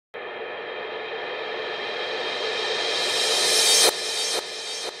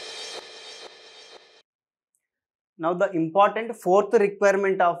Now the important fourth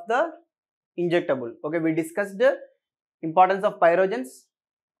requirement of the injectable. Okay, we discussed the importance of pyrogens,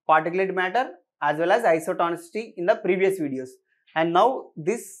 particulate matter as well as isotonicity in the previous videos. And now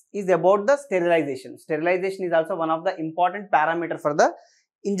this is about the sterilization. Sterilization is also one of the important parameter for the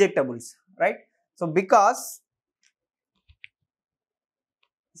injectables, right? So because,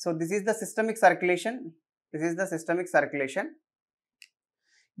 so this is the systemic circulation. This is the systemic circulation.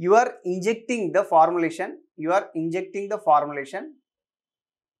 You are injecting the formulation. You are injecting the formulation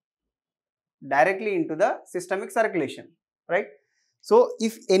directly into the systemic circulation, right? So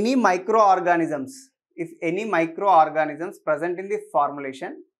if any microorganisms present in this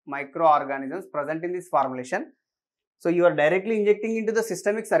formulation, so you are directly injecting into the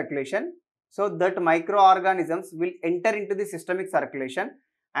systemic circulation, so that microorganisms will enter into the systemic circulation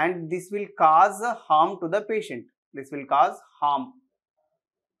and this will cause harm to the patient. This will cause harm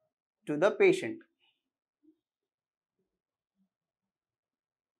to the patient.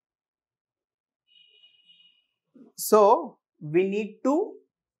 So we need to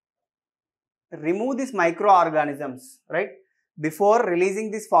remove these microorganisms, right? Before releasing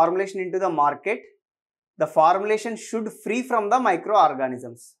this formulation into the market, the formulation should free from the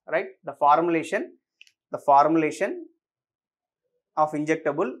microorganisms, right? The formulation of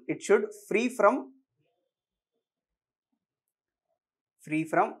injectable, it should free from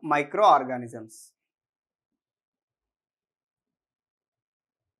microorganisms.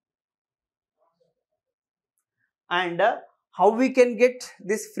 And how we can get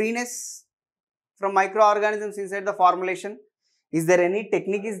this freeness from microorganisms inside the formulation? Is there any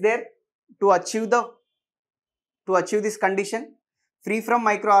technique is there to achieve this condition? Free from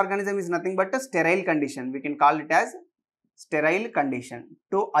microorganism is nothing but a sterile condition. We can call it as sterile condition.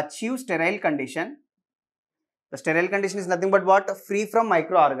 To achieve sterile condition, the sterile condition is nothing but what? Free from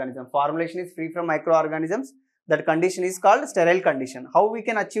microorganism. Formulation is free from microorganisms. That condition is called sterile condition. How we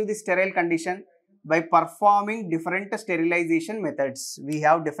can achieve this sterile condition? By performing different sterilization methods. We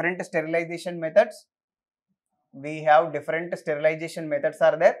have different sterilization methods.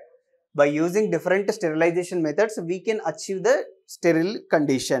 Are there. By using different sterilization methods, we can achieve the sterile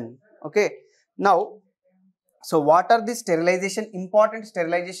condition. Okay. Now, so what are the important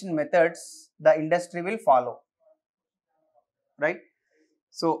sterilization methods the industry will follow? Right.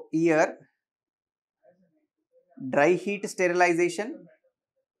 So here, dry heat sterilization,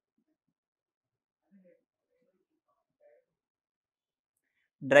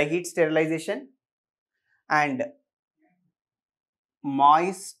 and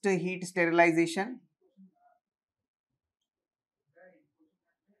moist heat sterilization,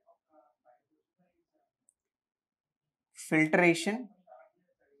 filtration,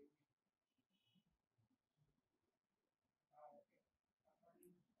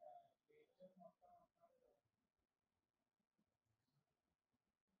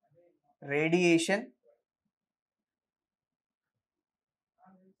 radiation,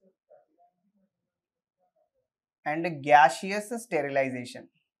 and gaseous sterilization.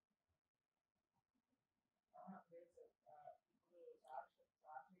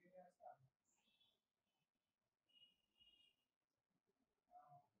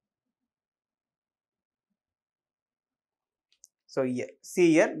 So here,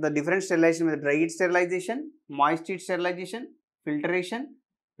 see here the different sterilization with dry heat sterilization, moist heat sterilization, filtration,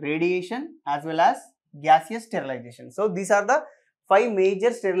 radiation as well as gaseous sterilization. So these are the 5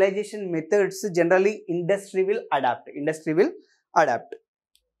 major sterilization methods generally industry will adapt.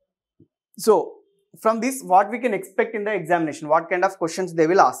 So from this, what we can expect in the examination, what kind of questions they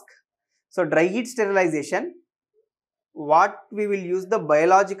will ask? So dry heat sterilization, what we will use? The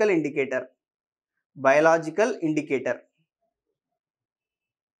biological indicator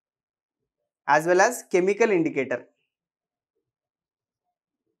as well as chemical indicator.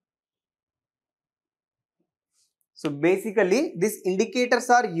 So basically these indicators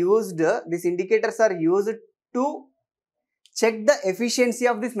are used to check the efficiency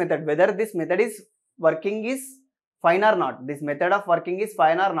of this method, whether this method is working is fine or not. This method of working is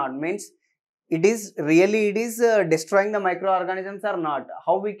fine or not, means it is destroying the microorganisms or not.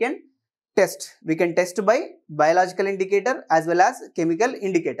 How we can test? We can test by biological indicator as well as chemical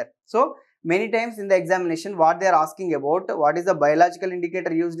indicator. So many times in the examination, what they are asking about, what is the biological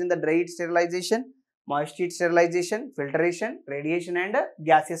indicator used in the dry heat sterilization, moist heat sterilization, filtration, radiation and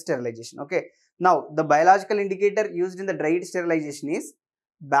gaseous sterilization. Okay. Now the biological indicator used in the dry heat sterilization is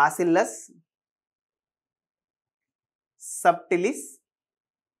Bacillus subtilis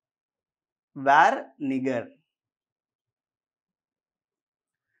var niger,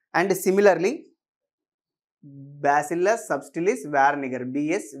 and similarly Bacillus subtilis var niger,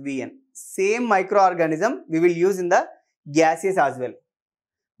 BSVN. same microorganism we will use in the gaseous as well.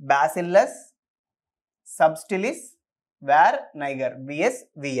 Bacillus subtilis var niger,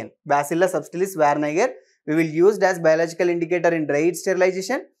 BSVN. Bacillus subtilis var niger we will use as biological indicator in dried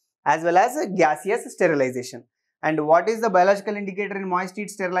sterilization as well as gaseous sterilization. And what is the biological indicator in moist heat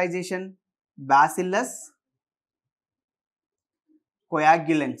sterilization? Bacillus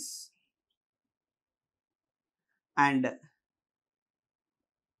coagulans and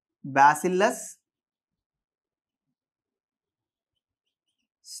Bacillus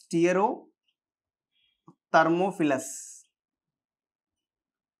stereothermophilus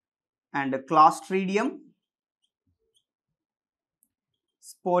and Clostridium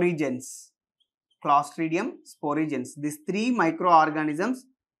sporigens. Clostridium sporigens. These three microorganisms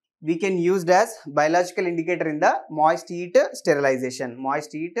we can use as biological indicator in the moist heat sterilization.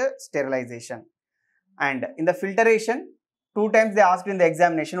 Moist heat sterilization. And in the filtration, 2 times they asked in the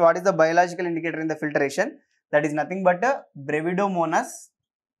examination what is the biological indicator in the filtration. That is nothing but Brevidomonas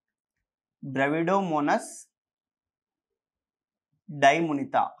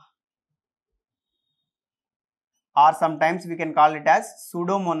dimunita, or sometimes we can call it as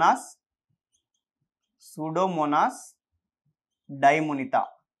Pseudomonas dimunita.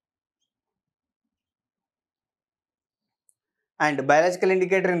 And biological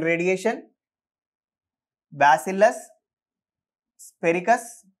indicator in radiation, Bacillus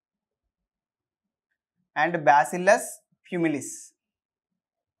sphericus and Bacillus fumilis.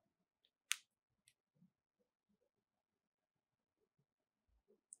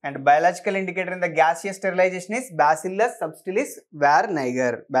 And biological indicator in the gaseous sterilization is Bacillus subtilis var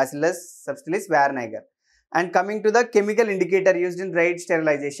niger. Bacillus subtilis var niger. And coming to the chemical indicator used in dried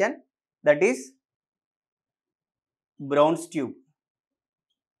sterilization, that is Brown's tube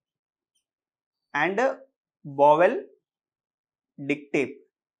and Bowel dick tape.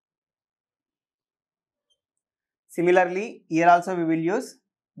 Similarly, here also we will use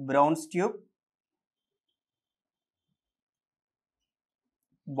Brown's tube,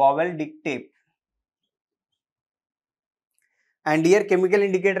 Bowel dick tape. And here chemical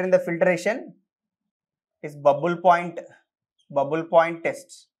indicator in the filtration is bubble point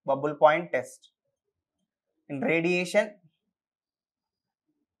test. In radiation,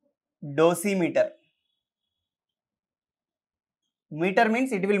 dosimeter. Meter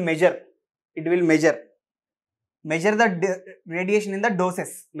means it will measure. Measure the radiation in the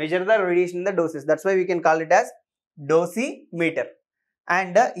doses. That's why we can call it as dosimeter.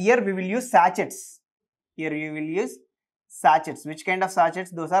 And here we will use sachets. Which kind of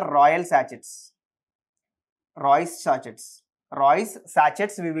sachets? Those are Royce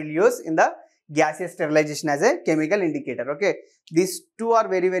sachets we will use in the gaseous sterilization as a chemical indicator. Okay, these two are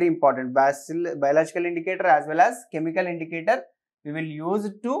very, very important. Biological indicator as well as chemical indicator we will use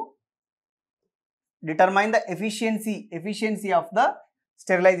to determine the efficiency of the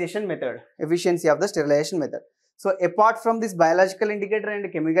sterilization method. So apart from this biological indicator and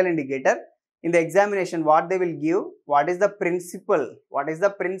chemical indicator, in the examination what they will give, what is the principle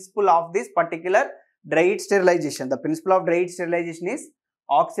of this particular dried sterilization. The principle of dried sterilization is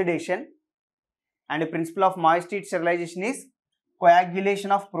oxidation, and the principle of moist heat sterilization is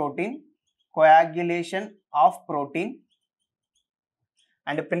coagulation of protein,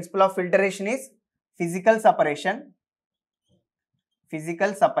 and the principle of filtration is physical separation,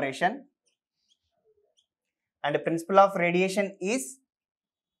 and the principle of radiation is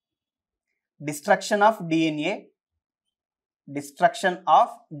destruction of DNA,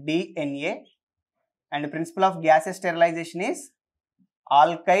 and the principle of gaseous sterilization is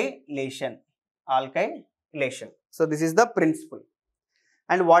alkylation. So this is the principle.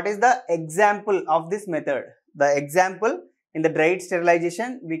 And what is the example of this method? The example in the dried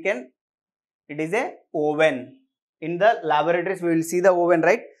sterilization, it is a oven. In the laboratories we will see the oven,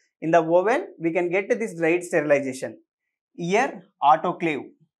 right? In the oven we can get this dried sterilization. Here autoclave.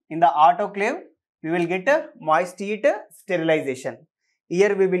 In the autoclave we will get a moist heat sterilization.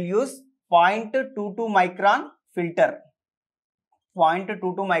 Here we will use 0.22 micron filter.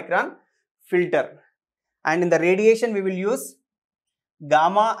 And in the radiation we will use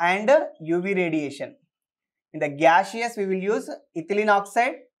gamma and UV radiation. In the gaseous we will use ethylene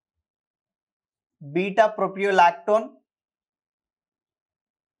oxide, beta propiolactone,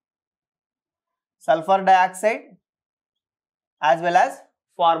 sulfur dioxide, as well as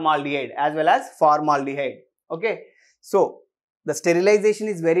formaldehyde. Okay, so the sterilization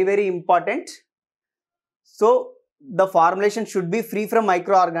is very, very important. So the formulation should be free from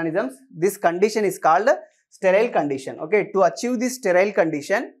microorganisms. This condition is called sterile condition. Okay, to achieve this sterile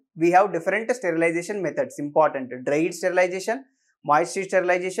condition we have different sterilization methods. Important: dried sterilization, moisture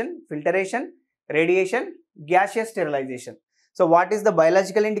sterilization, filtration, radiation, gaseous sterilization. So what is the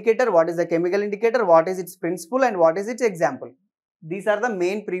biological indicator, what is the chemical indicator, what is its principle and what is its example? These are the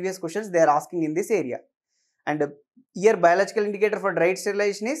main previous questions they are asking in this area. And here biological indicator for dried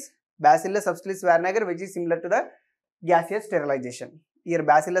sterilization is Bacillus subtilis varnager, which is similar to the gaseous sterilization. Here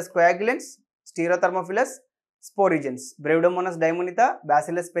Bacillus coagulans, Styrothermophilus, Sporigens, Brevidomonas dimonita,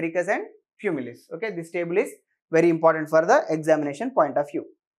 Bacillus sphericus and Fumilis. Okay, this table is very important for the examination point of view.